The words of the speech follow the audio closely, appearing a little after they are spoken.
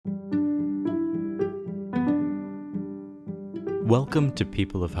Welcome to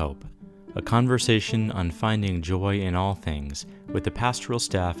People of Hope, a conversation on finding joy in all things with the pastoral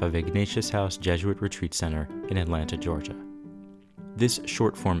staff of Ignatius House Jesuit Retreat Center in Atlanta, Georgia. This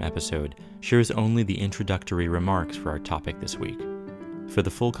short-form episode shares only the introductory remarks for our topic this week. For the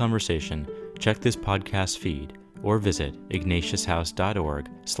full conversation, check this podcast feed or visit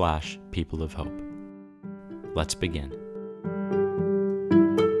ignatiushouse.org/peopleofhope. Let's begin.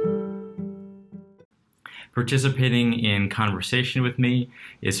 Participating in conversation with me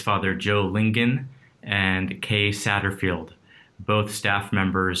is Father Joe Lingen and Kay Satterfield, both staff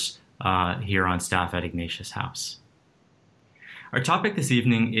members here on staff at Ignatius House. Our topic this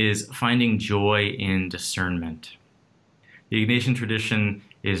evening is finding joy in discernment. The Ignatian tradition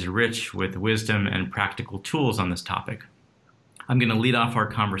is rich with wisdom and practical tools on this topic. I'm going to lead off our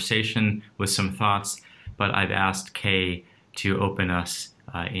conversation with some thoughts, but I've asked Kay to open us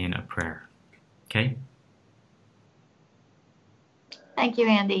in a prayer. Kay? Thank you,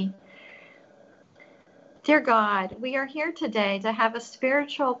 Andy. Dear God, we are here today to have a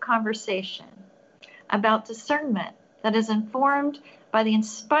spiritual conversation about discernment that is informed by the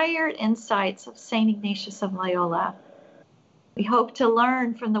inspired insights of St. Ignatius of Loyola. We hope to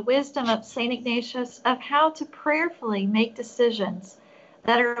learn from the wisdom of St. Ignatius of how to prayerfully make decisions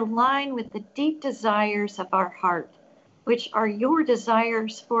that are aligned with the deep desires of our heart, which are your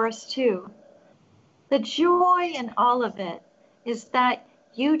desires for us too. The joy in all of it is that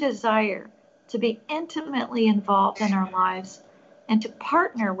you desire to be intimately involved in our lives and to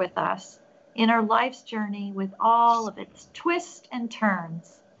partner with us in our life's journey with all of its twists and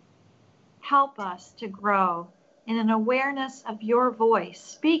turns. Help us to grow in an awareness of your voice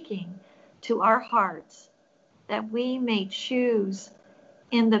speaking to our hearts, that we may choose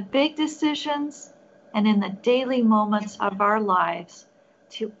in the big decisions and in the daily moments of our lives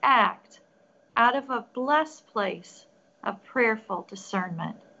to act out of a blessed place of prayerful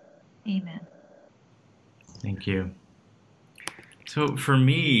discernment. Amen. Thank you. So for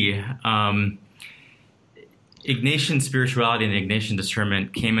me, Ignatian spirituality and Ignatian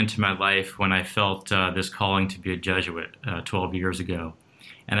discernment came into my life when I felt this calling to be a Jesuit 12 years ago.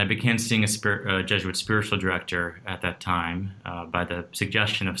 And I began seeing a Jesuit spiritual director at that time by the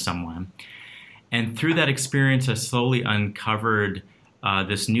suggestion of someone. And through that experience, I slowly uncovered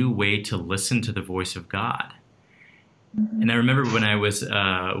this new way to listen to the voice of God. And I remember when I was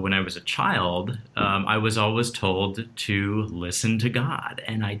a child, I was always told to listen to God,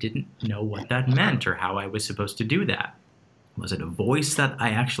 and I didn't know what that meant or how I was supposed to do that. Was it a voice that I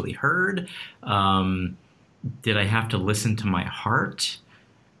actually heard? Did I have to listen to my heart?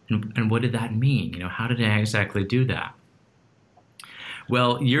 And what did that mean? How did I exactly do that?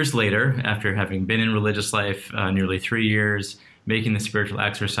 Well, years later, after having been in religious life nearly 3 years, making the spiritual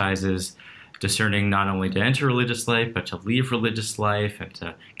exercises, discerning not only to enter religious life, but to leave religious life and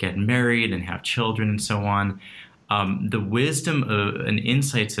to get married and have children and so on. The wisdom and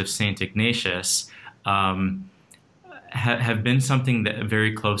insights of St. Ignatius have been something that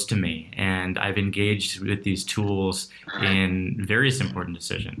very close to me. And I've engaged with these tools in various important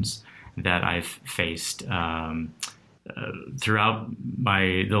decisions that I've faced throughout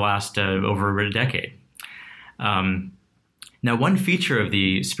the last over a decade. Now, one feature of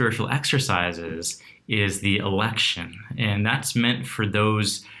the spiritual exercises is the election, and that's meant for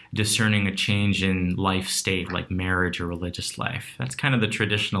those discerning a change in life state like marriage or religious life. That's kind of the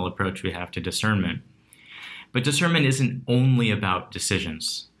traditional approach we have to discernment. But discernment isn't only about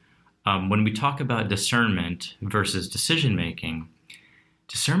decisions. When we talk about discernment versus decision-making,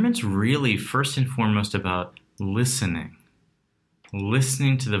 discernment's really first and foremost about listening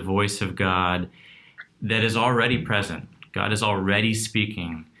to the voice of God that is already present. God is already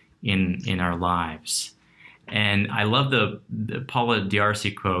speaking in our lives. And I love the Paula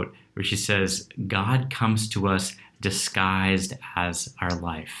D'Arcy quote where she says, God comes to us disguised as our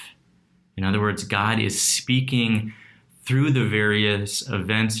life. In other words, God is speaking through the various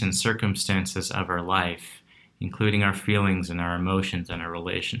events and circumstances of our life, including our feelings and our emotions and our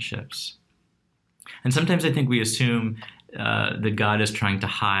relationships. And sometimes I think we assume that God is trying to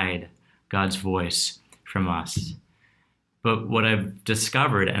hide God's voice from us. But what I've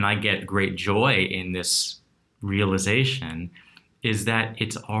discovered, and I get great joy in this realization, is that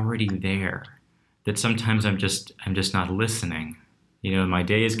it's already there. That sometimes I'm just not listening. My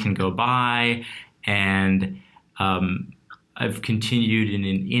days can go by, and I've continued in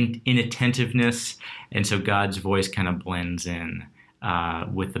an inattentiveness, and so God's voice kind of blends in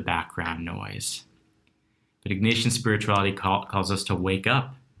with the background noise. But Ignatian spirituality calls us to wake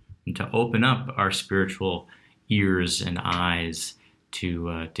up and to open up our spiritual ears and eyes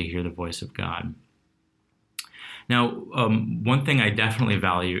to hear the voice of God. Now, one thing I definitely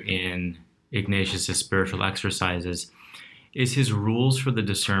value in Ignatius's spiritual exercises is his rules for the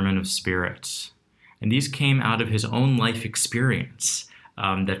discernment of spirits. And these came out of his own life experience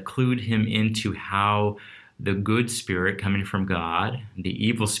that clued him into how the good spirit coming from God, the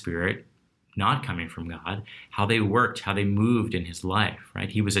evil spirit not coming from God, how they worked, how they moved in his life, right?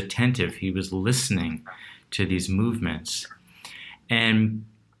 He was attentive. He was listening to these movements. And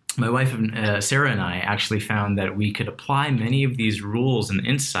my wife, Sarah, and I actually found that we could apply many of these rules and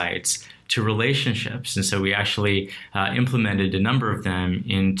insights to relationships. And so we actually implemented a number of them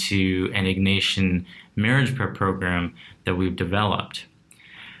into an Ignatian marriage prep program that we've developed.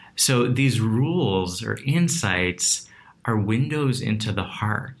 So these rules or insights are windows into the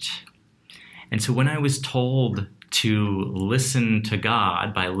heart. And so when I was told to listen to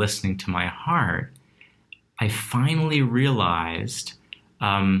God by listening to my heart, I finally realized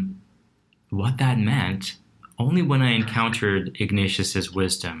what that meant only when I encountered Ignatius's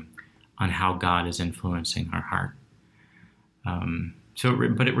wisdom on how God is influencing our heart.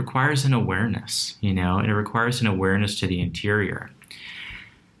 But it requires an awareness, and it requires an awareness to the interior.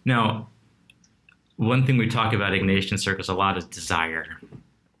 Now, one thing we talk about Ignatian circles a lot is desire,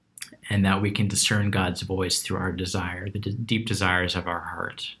 and that we can discern God's voice through our desire, the deep desires of our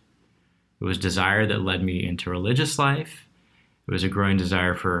heart. It was desire that led me into religious life. It was a growing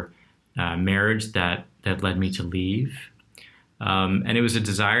desire for marriage that led me to leave. And it was a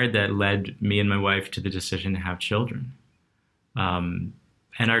desire that led me and my wife to the decision to have children. And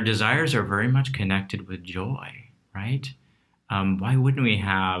our desires are very much connected with joy, right? Why wouldn't we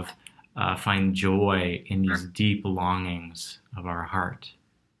find joy in these deep longings of our heart?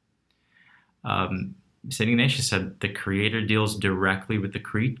 St. Ignatius said the Creator deals directly with the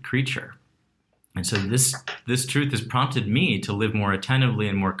creature. And so this truth has prompted me to live more attentively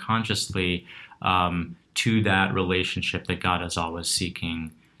and more consciously to that relationship that God is always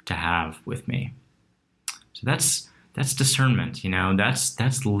seeking to have with me. So that's discernment,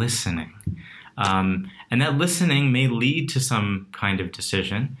 that's listening. And that listening may lead to some kind of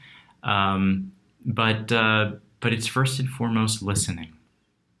decision, but it's first and foremost listening.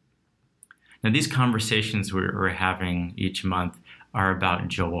 Now, these conversations we're having each month are about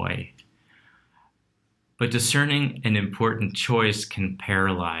joy. But discerning an important choice can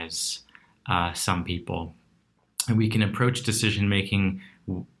paralyze some people. And we can approach decision-making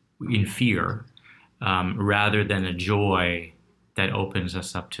in fear rather than a joy that opens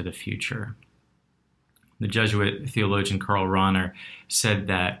us up to the future. The Jesuit theologian Karl Rahner said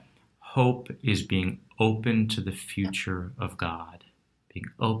that hope is being open to the future of God.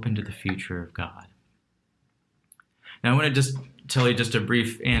 Being open to the future of God. Now, I want to just tell you just a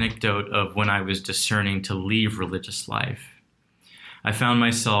brief anecdote of when I was discerning to leave religious life. I found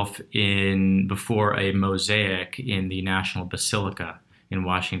myself before a mosaic in the National Basilica in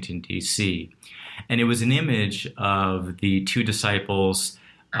Washington, D.C. And it was an image of the two disciples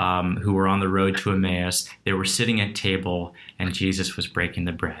who were on the road to Emmaus. They were sitting at table and Jesus was breaking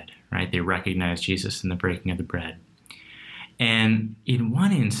the bread, right? They recognized Jesus in the breaking of the bread. And in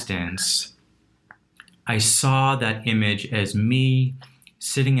one instance, I saw that image as me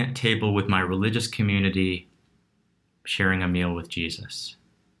sitting at table with my religious community, sharing a meal with Jesus.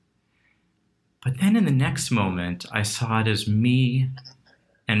 But then in the next moment, I saw it as me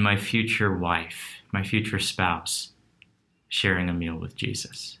and my future wife, my future spouse, sharing a meal with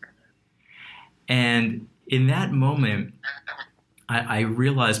Jesus. And in that moment, I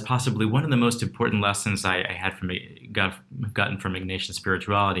realized possibly one of the most important lessons I had gotten from Ignatian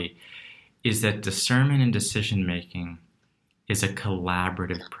spirituality is that discernment and decision-making is a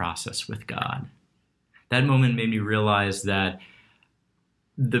collaborative process with God. That moment made me realize that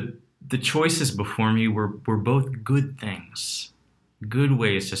the choices before me were both good things, good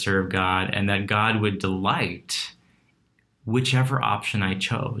ways to serve God, and that God would delight whichever option I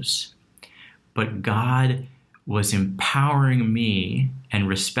chose. But God was empowering me and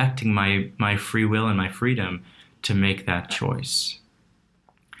respecting my free will and my freedom to make that choice.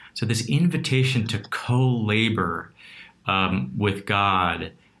 So this invitation to co-labor with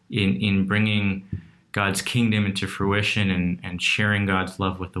God in bringing God's kingdom into fruition and sharing God's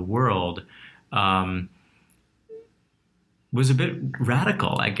love with the world was a bit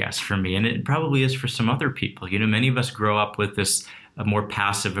radical, I guess, for me. And it probably is for some other people. Many of us grow up with a more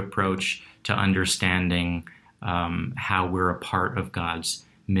passive approach to understanding how we're a part of God's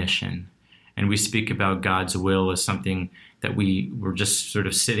mission. And we speak about God's will as something that we were just sort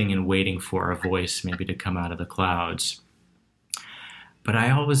of sitting and waiting for a voice maybe to come out of the clouds. But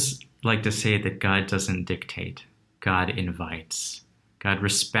I always like to say that God doesn't dictate. God invites. God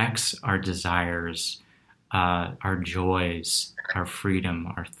respects our desires our joys, our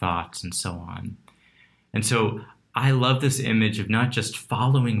freedom, our thoughts, and so on. And so I love this image of not just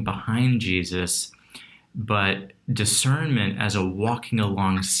following behind Jesus, but discernment as a walking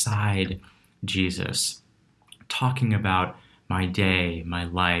alongside Jesus, talking about my day, my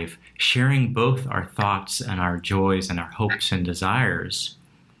life, sharing both our thoughts and our joys and our hopes and desires.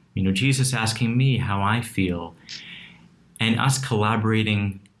 Jesus asking me how I feel, and us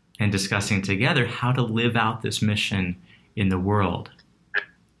collaborating and discussing together how to live out this mission in the world.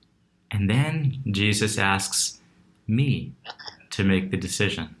 And then Jesus asks me to make the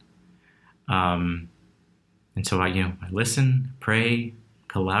decision. And so I listen, pray,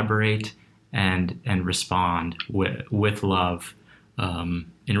 collaborate, and respond with love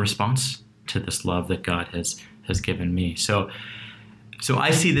in response to this love that God has given me. So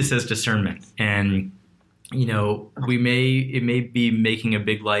I see this as discernment, and it may be making a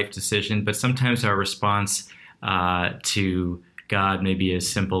big life decision, but sometimes our response to God may be as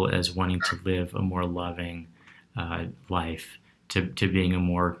simple as wanting to live a more loving life, to being a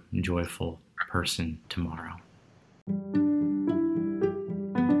more joyful person tomorrow.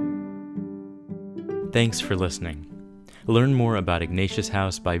 Thanks for listening. Learn more about Ignatius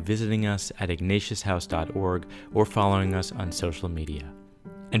House by visiting us at ignatiushouse.org or following us on social media.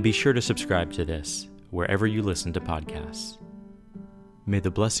 And be sure to subscribe to this wherever you listen to podcasts. May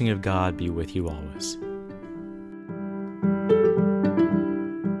the blessing of God be with you always.